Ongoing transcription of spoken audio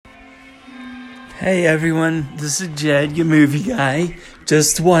Hey everyone, this is Jed, your movie guy.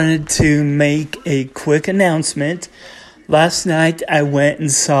 Just wanted to make a quick announcement. Last night I went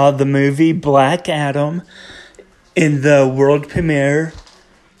and saw the movie Black Adam in the world premiere,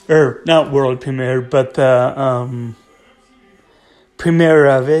 or not world premiere, but the premiere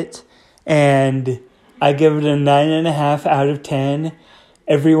of it, and I give it a 9.5 out of 10.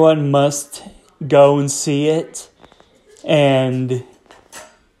 Everyone must go and see it, and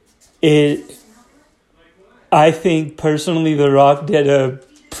I think personally The Rock did a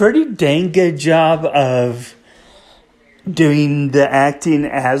pretty dang good job of doing the acting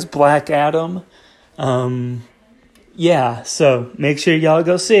as Black Adam. So make sure y'all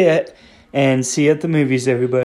go see it, and see you at the movies, everybody.